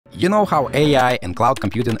You know how AI and cloud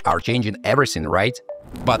computing are changing everything, right?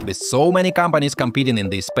 But with so many companies competing in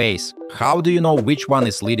this space, how do you know which one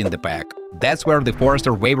is leading the pack? That's where the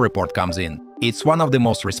Forrester Wave report comes in. It's one of the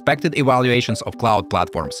most respected evaluations of cloud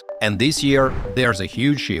platforms, and this year there's a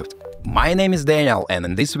huge shift. My name is Daniel, and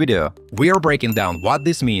in this video, we are breaking down what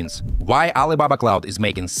this means, why Alibaba Cloud is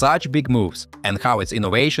making such big moves, and how its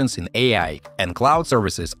innovations in AI and cloud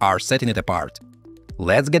services are setting it apart.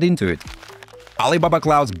 Let's get into it. Alibaba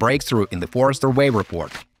Cloud's breakthrough in the Forrester Wave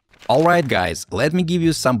report. Alright guys, let me give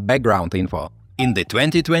you some background info. In the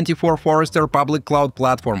 2024 Forrester Public Cloud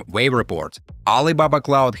Platform Wave report, Alibaba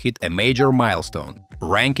Cloud hit a major milestone,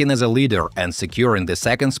 ranking as a leader and securing the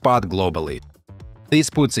second spot globally. This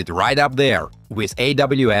puts it right up there, with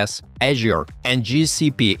AWS, Azure, and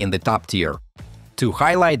GCP in the top tier. To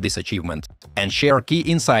highlight this achievement and share key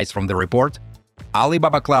insights from the report,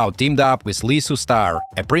 Alibaba Cloud teamed up with Lee Sustar,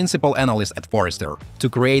 a principal analyst at Forrester, to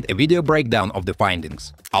create a video breakdown of the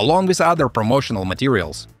findings. Along with other promotional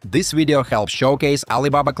materials, this video helps showcase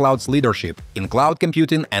Alibaba Cloud's leadership in cloud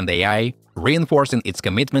computing and AI, reinforcing its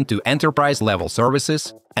commitment to enterprise-level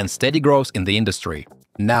services and steady growth in the industry.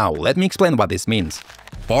 Now, let me explain what this means.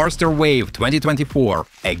 Forrester Wave 2024,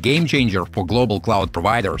 a game-changer for global cloud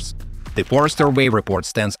providers. The Forrester Wave report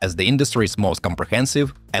stands as the industry's most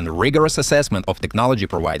comprehensive and rigorous assessment of technology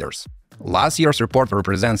providers. Last year's report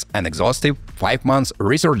represents an exhaustive 5-month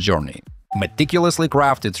research journey, meticulously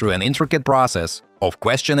crafted through an intricate process of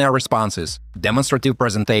questionnaire responses, demonstrative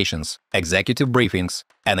presentations, executive briefings,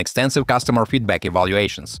 and extensive customer feedback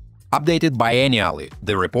evaluations. Updated biennially,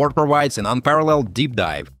 the report provides an unparalleled deep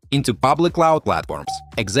dive into public cloud platforms,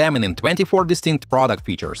 examining 24 distinct product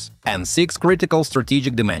features and 6 critical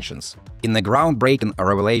strategic dimensions. In a groundbreaking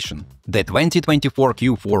revelation, the 2024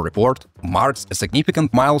 Q4 report marks a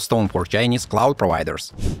significant milestone for Chinese cloud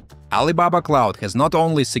providers. Alibaba Cloud has not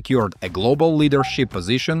only secured a global leadership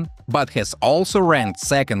position, but has also ranked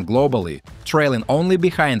second globally, trailing only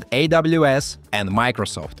behind AWS and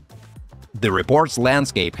Microsoft. The report's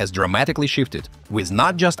landscape has dramatically shifted, with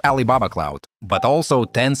not just Alibaba Cloud, but also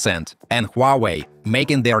Tencent and Huawei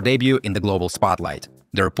making their debut in the global spotlight.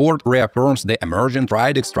 The report reaffirms the emerging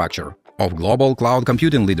triadic structure of global cloud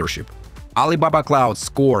computing leadership. Alibaba Cloud's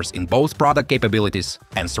scores in both product capabilities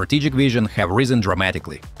and strategic vision have risen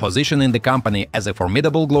dramatically, positioning the company as a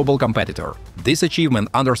formidable global competitor. This achievement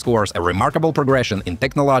underscores a remarkable progression in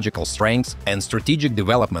technological strengths and strategic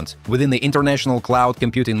development within the international cloud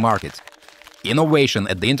computing market. Innovation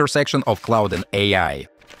at the intersection of cloud and AI.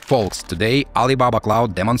 Folks, today Alibaba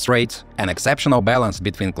Cloud demonstrates an exceptional balance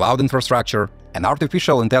between cloud infrastructure and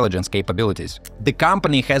artificial intelligence capabilities. The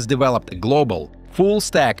company has developed a global,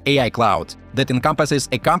 full-stack AI cloud that encompasses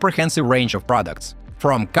a comprehensive range of products,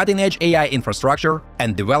 from cutting-edge AI infrastructure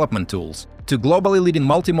and development tools to globally leading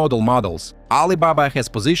multimodal models. Alibaba has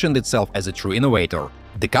positioned itself as a true innovator.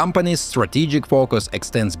 The company's strategic focus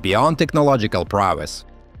extends beyond technological prowess.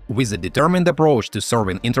 With a determined approach to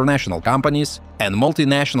serving international companies and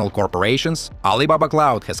multinational corporations, Alibaba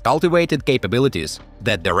Cloud has cultivated capabilities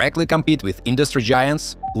that directly compete with industry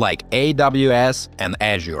giants like AWS and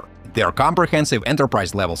Azure. Their comprehensive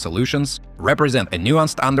enterprise-level solutions represent a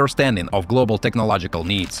nuanced understanding of global technological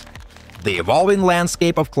needs. The evolving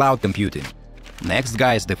landscape of cloud computing. Next,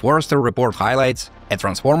 guys, the Forrester report highlights a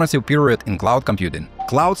transformative period in cloud computing.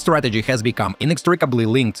 Cloud strategy has become inextricably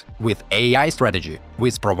linked with AI strategy,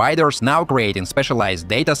 with providers now creating specialized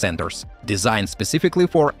data centers designed specifically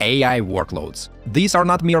for AI workloads. These are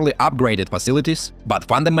not merely upgraded facilities, but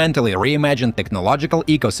fundamentally reimagined technological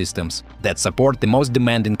ecosystems that support the most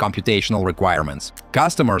demanding computational requirements.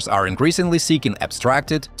 Customers are increasingly seeking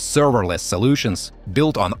abstracted, serverless solutions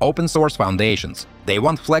built on open-source foundations. They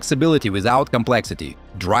want flexibility without complexity,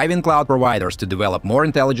 driving cloud providers to develop more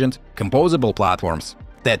intelligent, composable platforms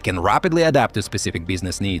that can rapidly adapt to specific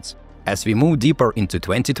business needs. As we move deeper into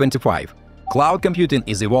 2025, cloud computing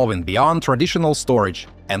is evolving beyond traditional storage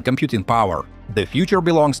and computing power. The future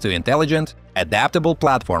belongs to intelligent, adaptable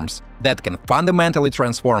platforms that can fundamentally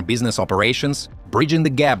transform business operations, bridging the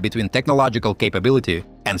gap between technological capability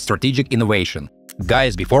and strategic innovation.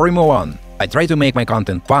 Guys, before we move on, I try to make my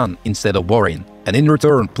content fun instead of boring. And in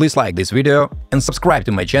return, please like this video and subscribe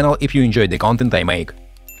to my channel if you enjoy the content I make.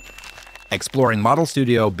 Exploring Model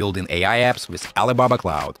Studio, building AI apps with Alibaba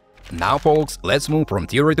Cloud. Now, folks, let's move from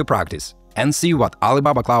theory to practice and see what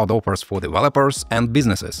Alibaba Cloud offers for developers and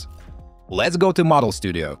businesses. Let's go to Model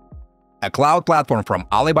Studio, a cloud platform from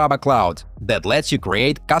Alibaba Cloud that lets you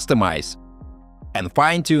create, customize, and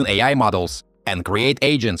fine-tune AI models and create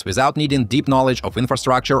agents without needing deep knowledge of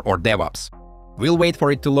infrastructure or DevOps. We'll wait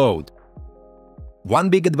for it to load. One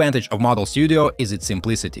big advantage of Model Studio is its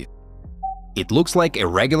simplicity. It looks like a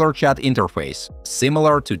regular chat interface,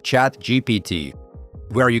 similar to ChatGPT,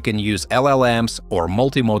 where you can use LLMs or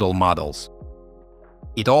multimodal models.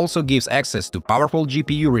 It also gives access to powerful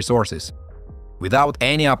GPU resources without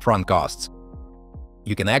any upfront costs.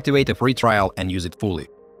 You can activate a free trial and use it fully.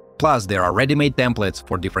 Plus, there are ready-made templates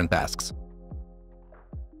for different tasks.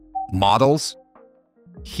 Models.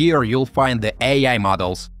 Here you'll find the AI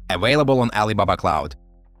models available on Alibaba Cloud.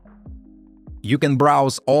 You can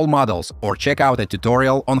browse all models or check out a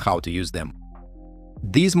tutorial on how to use them.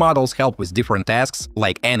 These models help with different tasks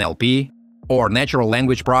like NLP or natural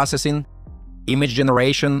language processing, image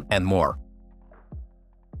generation, and more.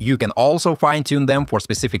 You can also fine-tune them for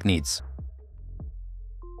specific needs.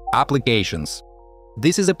 Applications.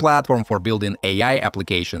 This is a platform for building AI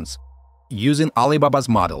applications using Alibaba's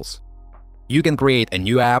models. You can create a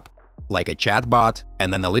new app, like a chatbot,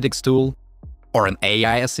 an analytics tool, or an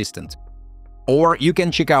AI assistant. Or you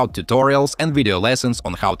can check out tutorials and video lessons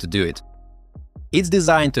on how to do it. It's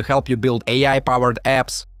designed to help you build AI-powered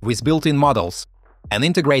apps with built-in models and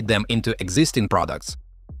integrate them into existing products,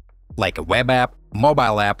 like a web app,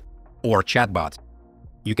 mobile app, or chatbot.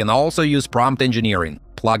 You can also use prompt engineering,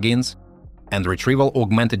 plugins, and retrieval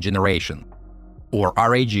augmented generation, or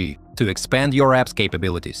RAG, to expand your app's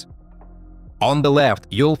capabilities. On the left,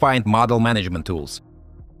 you'll find model management tools.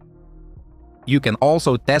 You can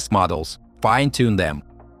also test models, fine-tune them,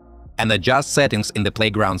 and adjust settings in the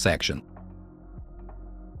playground section.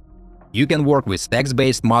 You can work with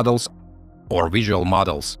text-based models or visual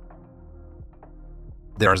models.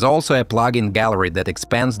 There's also a plugin gallery that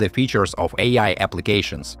expands the features of AI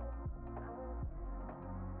applications.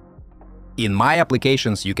 In My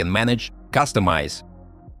Applications, you can manage, customize,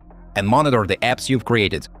 and monitor the apps you've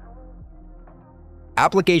created.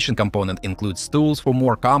 Application component includes tools for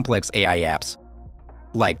more complex AI apps,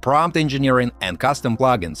 like prompt engineering and custom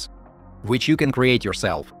plugins, which you can create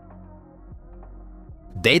yourself.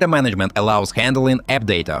 Data management allows handling app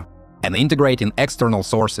data and integrating external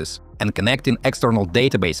sources and connecting external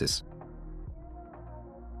databases.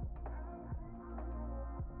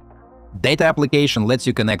 Data application lets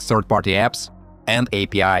you connect third-party apps and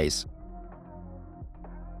APIs.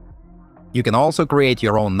 You can also create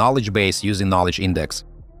your own knowledge base using Knowledge Index.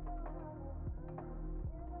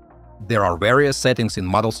 There are various settings in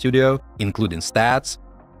Model Studio, including stats,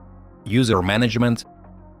 user management,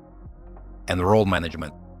 and role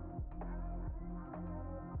management.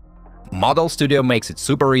 Model Studio makes it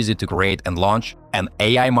super easy to create and launch an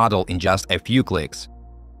AI model in just a few clicks,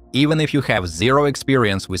 even if you have zero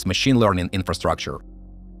experience with machine learning infrastructure.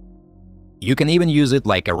 You can even use it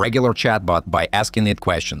like a regular chatbot by asking it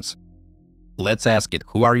questions. Let's ask it,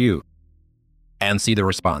 "Who are you?" and see the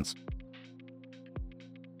response.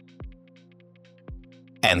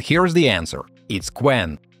 And here's the answer. It's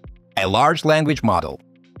Qwen, a large language model,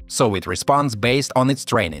 so it responds based on its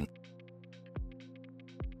training.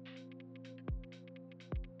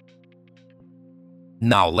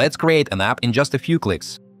 Now let's create an app in just a few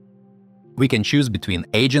clicks. We can choose between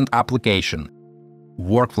Agent Application,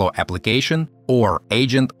 Workflow Application, or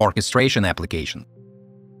Agent Orchestration Application.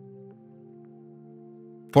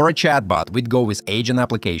 For a chatbot, we'd go with Agent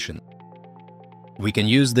Application. We can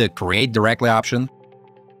use the Create Directly option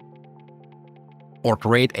or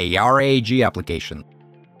create a RAG application.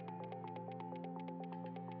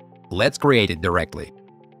 Let's create it directly.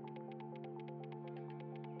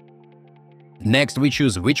 Next, we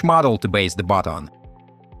choose which model to base the bot on.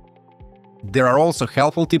 There are also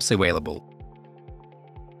helpful tips available.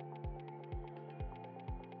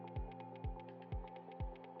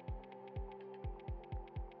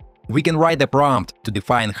 We can write a prompt to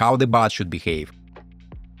define how the bot should behave.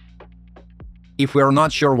 If we are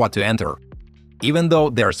not sure what to enter, even though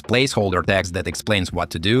there's placeholder text that explains what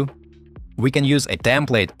to do, we can use a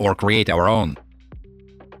template or create our own.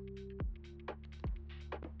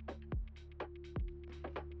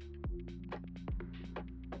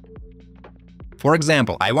 For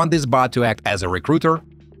example, I want this bot to act as a recruiter,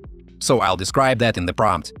 so I'll describe that in the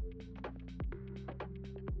prompt.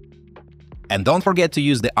 And don't forget to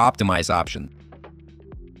use the Optimize option.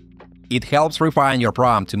 It helps refine your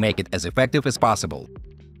prompt to make it as effective as possible.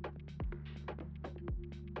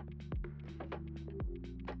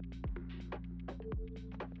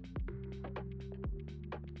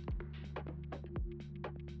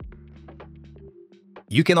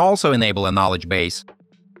 You can also enable a knowledge base,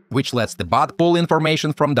 which lets the bot pull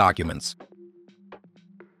information from documents.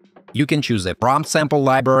 You can choose a prompt sample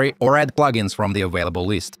library or add plugins from the available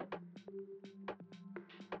list.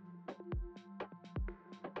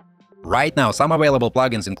 Right now, some available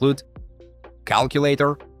plugins include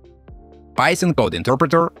calculator, Python code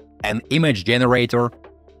interpreter, and image generator.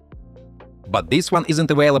 But this one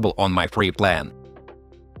isn't available on my free plan.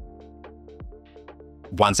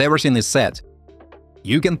 Once everything is set,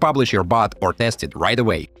 you can publish your bot or test it right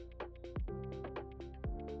away.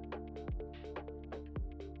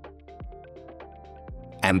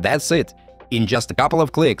 And that's it. In just a couple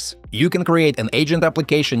of clicks, you can create an agent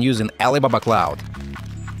application using Alibaba Cloud.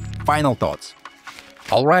 Final thoughts.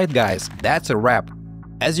 Alright guys, that's a wrap.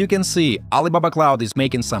 As you can see, Alibaba Cloud is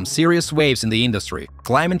making some serious waves in the industry.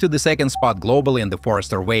 Climbing to the second spot globally in the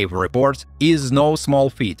Forrester Wave report is no small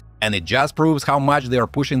feat, and it just proves how much they are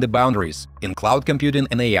pushing the boundaries in cloud computing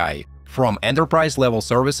and AI, from enterprise-level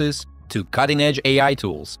services to cutting-edge AI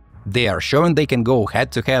tools. They are showing they can go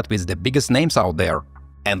head-to-head with the biggest names out there.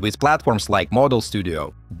 And with platforms like Model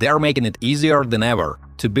Studio, they're making it easier than ever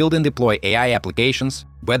to build and deploy AI applications,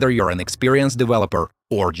 whether you're an experienced developer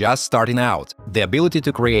or just starting out. The ability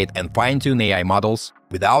to create and fine-tune AI models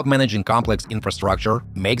without managing complex infrastructure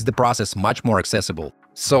makes the process much more accessible.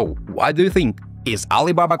 So, what do you think? Is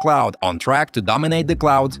Alibaba Cloud on track to dominate the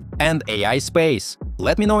cloud and AI space?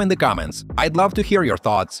 Let me know in the comments. I'd love to hear your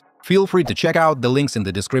thoughts. Feel free to check out the links in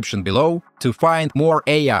the description below to find more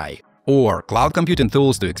AI or cloud computing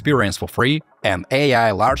tools to experience for free and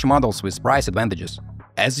AI large models with price advantages.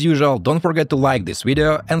 As usual, don't forget to like this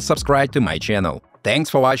video and subscribe to my channel. Thanks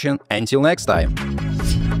for watching, until next time!